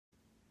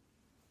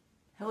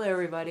Hello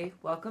everybody,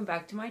 welcome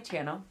back to my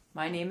channel.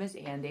 My name is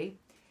Andy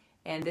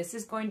and this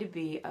is going to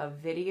be a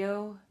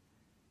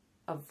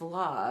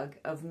vlog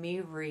of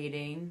me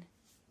reading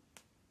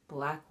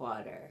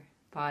Blackwater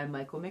by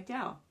Michael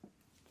McDowell.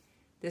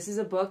 This is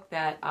a book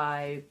that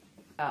I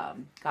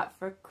got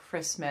for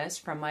Christmas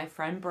from my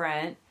friend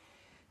Brent,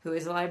 who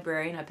is a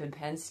librarian up in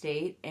Penn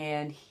State,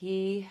 and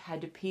he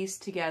had to piece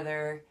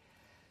together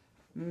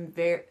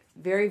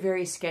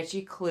very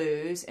sketchy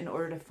clues in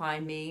order to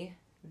find me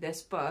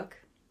this book,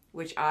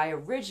 which I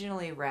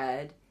originally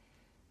read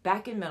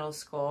back in middle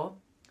school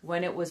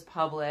when it was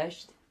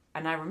published.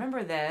 And I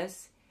remember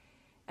this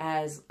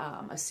as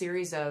a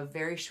series of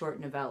very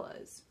short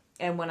novellas.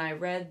 And when I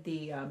read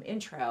the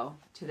intro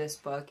to this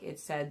book, it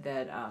said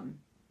that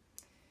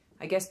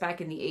I guess back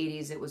in the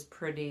 80s it was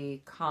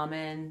pretty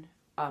common.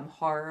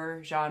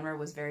 Horror genre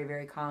was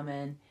very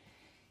common.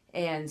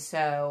 And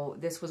so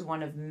this was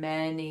one of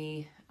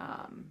many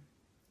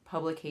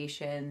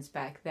publications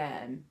back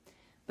then.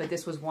 But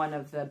this was one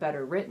of the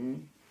better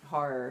written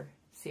horror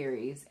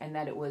series, and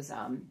that it was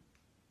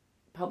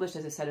published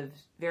as a set of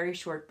very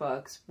short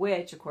books,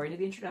 which, according to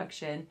the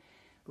introduction,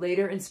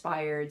 later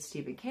inspired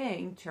Stephen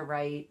King to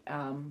write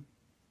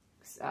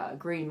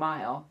Green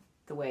Mile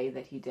the way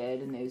that he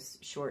did in those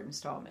short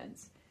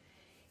installments.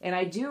 And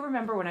I do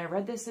remember when I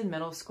read this in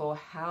middle school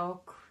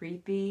how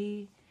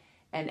creepy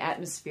and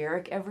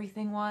atmospheric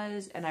everything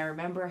was, and I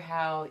remember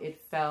how it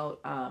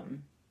felt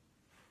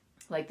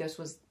like this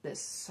was this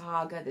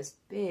saga, this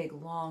big,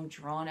 long,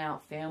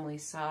 drawn-out family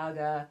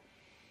saga,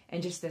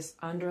 and just this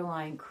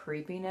underlying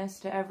creepiness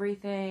to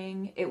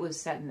everything. It was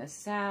set in the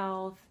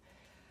South.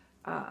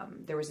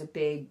 There was a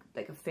big,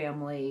 like a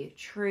family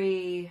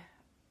tree,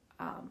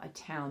 a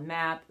town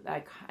map,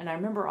 and I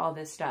remember all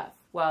this stuff.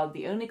 Well,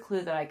 the only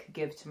clue that I could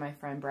give to my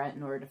friend Brent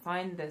in order to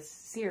find this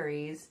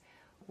series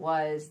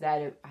was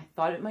that I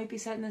thought it might be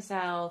set in the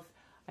South.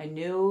 I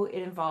knew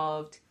it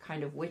involved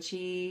kind of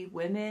witchy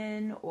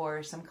women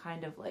or some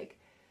kind of like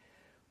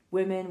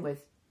women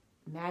with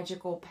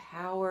magical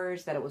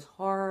powers, that it was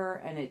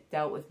horror, and it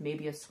dealt with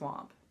maybe a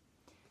swamp.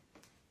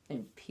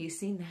 And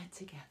piecing that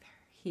together,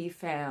 he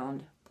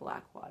found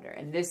Blackwater.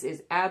 And this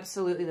is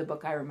absolutely the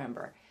book I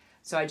remember.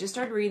 So I just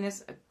started reading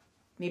this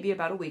maybe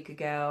about a week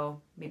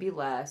ago, maybe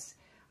less.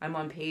 I'm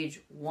on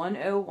page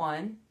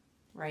 101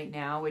 right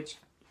now, which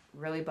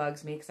really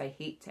bugs me because I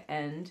hate to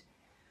end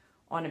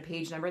on a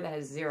page number that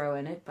has 0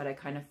 in it, but I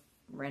kind of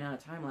ran out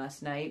of time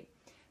last night.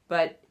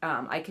 But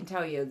I can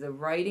tell you, the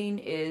writing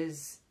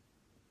is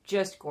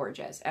just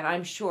gorgeous. And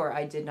I'm sure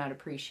I did not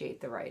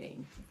appreciate the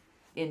writing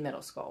in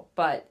middle school.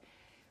 But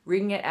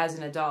reading it as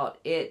an adult,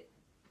 it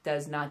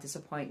does not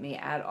disappoint me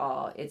at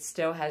all. It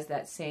still has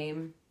that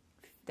same,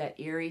 that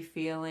eerie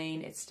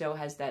feeling. It still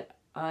has that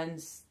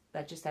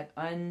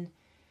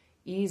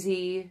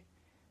uneasy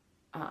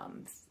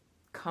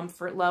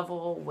comfort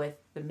level with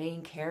the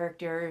main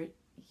character.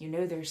 You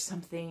know there's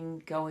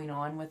something going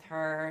on with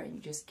her, and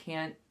you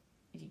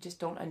just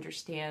don't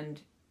understand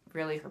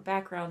really her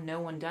background.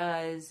 No one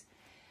does.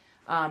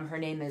 Her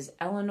name is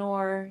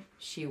Eleanor.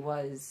 She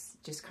was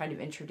just kind of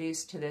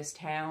introduced to this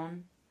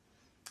town,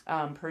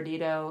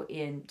 Perdido,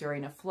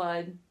 during a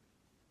flood.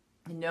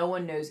 No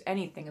one knows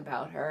anything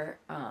about her,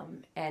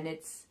 and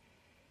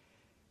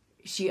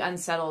she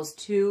unsettles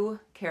two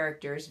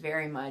characters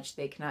very much.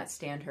 They cannot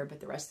stand her, but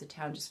the rest of the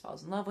town just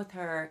falls in love with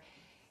her,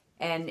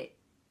 and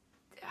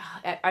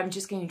I'm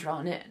just getting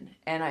drawn in,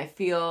 and I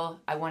feel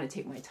I want to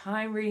take my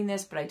time reading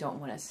this, but I don't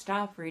want to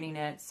stop reading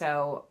it.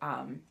 So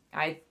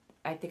I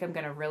think I'm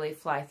going to really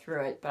fly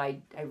through it, but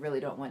I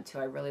really don't want to.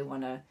 I really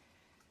want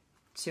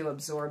to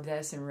absorb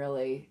this and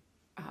really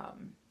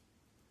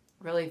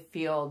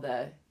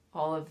feel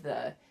all of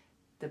the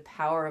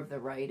power of the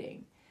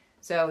writing.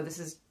 So this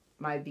is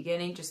my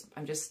beginning.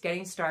 I'm just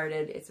getting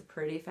started. It's a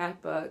pretty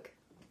fat book,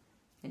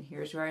 and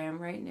here's where I am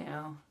right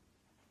now.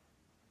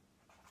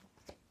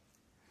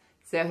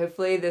 So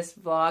hopefully this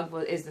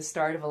vlog is the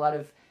start of a lot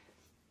of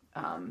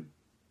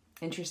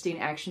interesting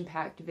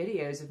action-packed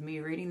videos of me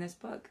reading this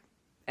book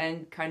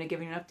and kind of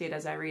giving an update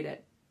as I read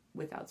it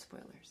without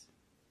spoilers.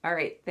 All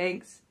right,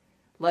 thanks.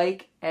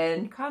 Like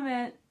and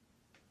comment.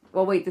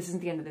 Well, wait, this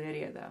isn't the end of the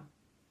video though.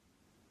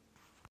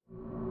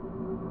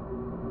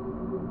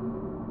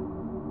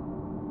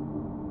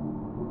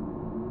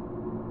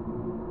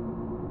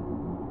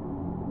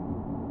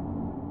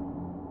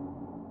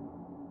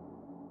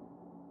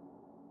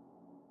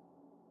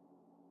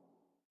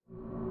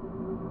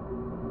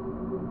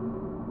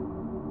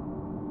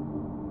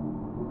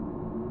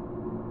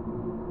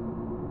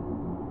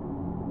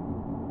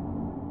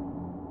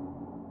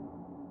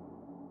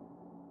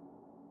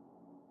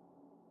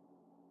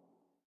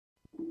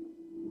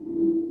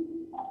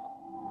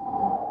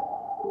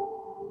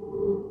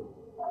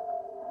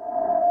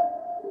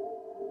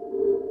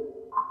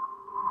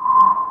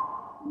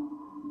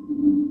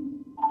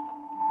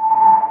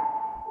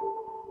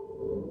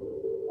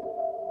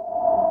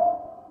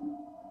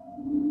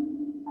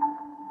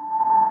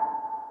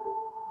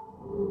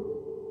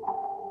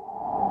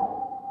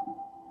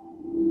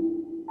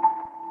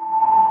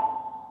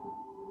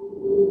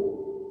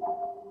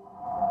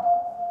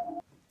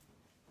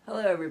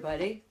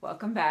 everybody.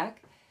 Welcome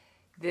back.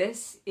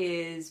 This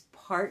is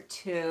part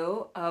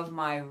 2 of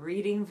my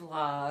reading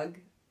vlog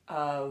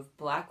of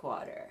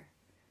Blackwater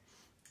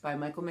by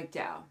Michael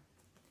McDowell.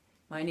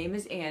 My name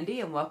is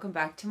Andy and welcome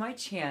back to my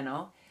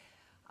channel.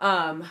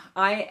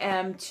 I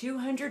am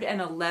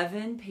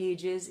 211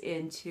 pages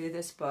into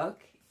this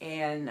book,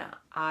 and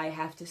I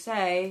have to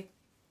say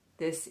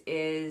this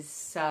is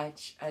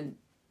such a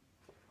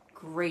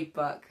great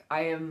book.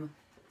 I am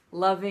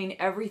loving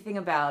everything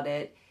about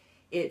it.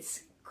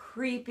 It's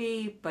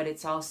creepy, but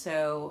it's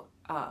also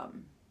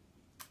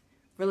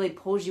really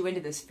pulls you into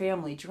this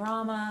family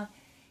drama,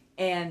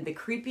 and the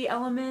creepy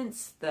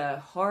elements, the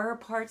horror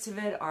parts of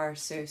it are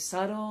so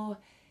subtle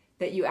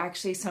that you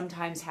actually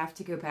sometimes have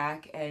to go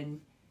back and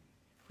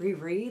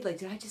reread. Like,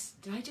 did I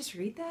just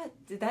read that?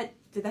 Did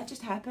that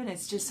just happen?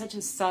 It's just such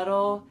a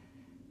subtle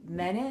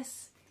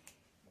menace.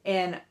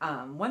 And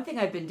one thing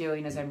I've been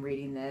doing as I'm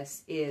reading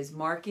this is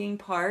marking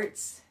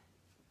parts.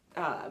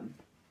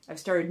 I've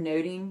started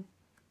noting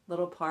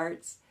little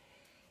parts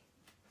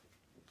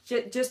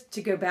just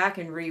to go back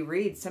and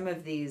reread. Some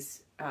of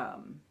these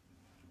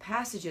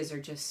passages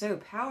are just so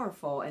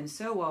powerful and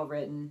so well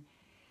written.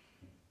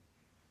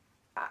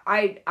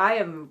 I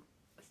am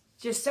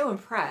just so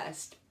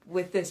impressed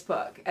with this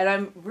book, and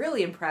I'm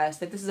really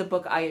impressed that this is a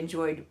book I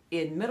enjoyed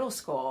in middle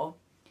school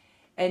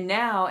and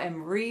now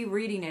am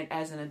rereading it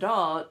as an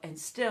adult and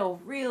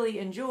still really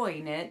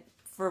enjoying it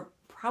for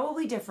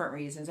probably different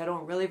reasons. I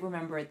don't really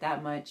remember it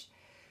that much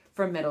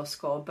from middle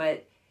school,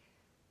 but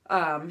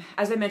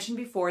as I mentioned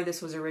before,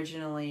 this was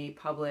originally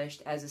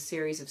published as a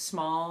series of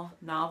small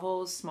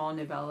novels, small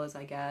novellas,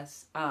 I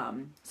guess.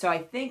 So I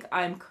think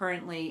I'm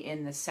currently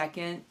in the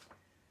second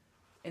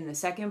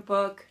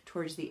book,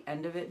 towards the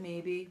end of it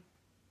maybe.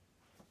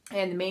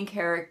 And the main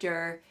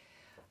character,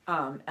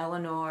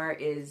 Eleanor,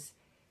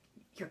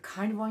 you're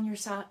kind of on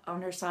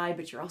her side,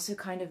 but you're also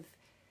kind of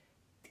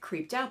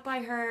creeped out by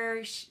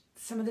her.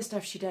 Some of the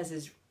stuff she does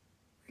is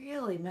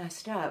really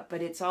messed up,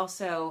 but it's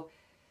also,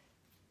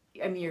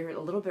 I mean, you're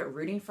a little bit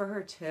rooting for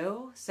her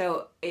too.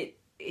 So it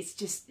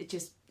just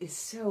is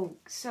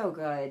so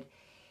good.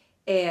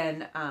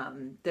 And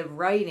the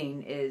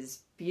writing is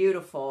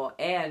beautiful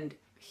and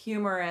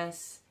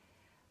humorous.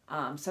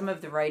 Some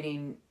of the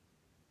writing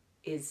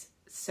is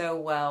so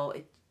well,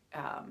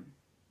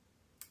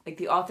 like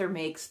the author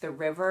makes the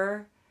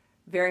river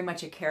very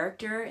much a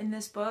character in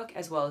this book,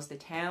 as well as the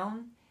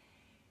town.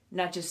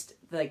 Not just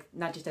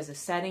as a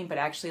setting, but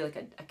actually like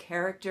a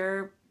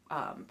character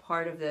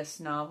part of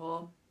this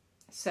novel.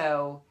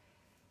 So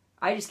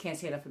I just can't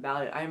say enough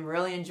about it. I'm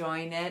really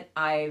enjoying it.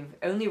 I've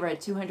only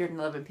read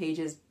 211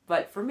 pages,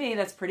 but for me,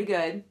 that's pretty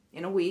good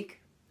in a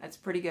week. That's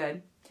pretty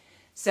good.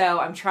 So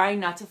I'm trying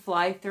not to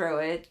fly through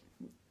it.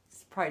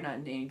 It's probably not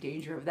in any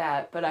danger of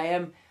that, but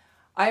I'm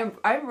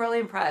really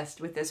impressed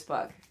with this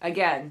book.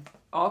 Again,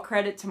 all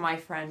credit to my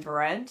friend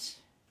Brent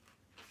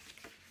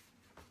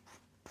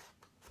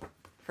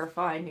for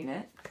finding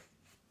it.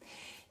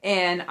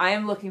 And I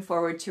am looking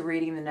forward to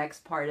reading the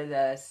next part of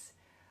this.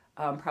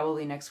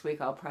 Probably next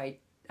week I'll probably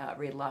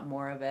read a lot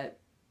more of it.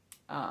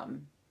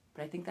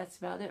 But I think that's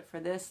about it for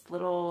this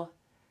little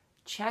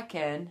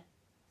check-in.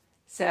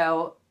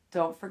 So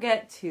don't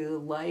forget to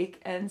like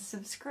and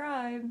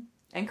subscribe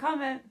and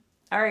comment.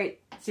 All right.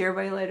 See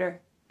everybody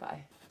later.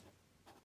 Bye.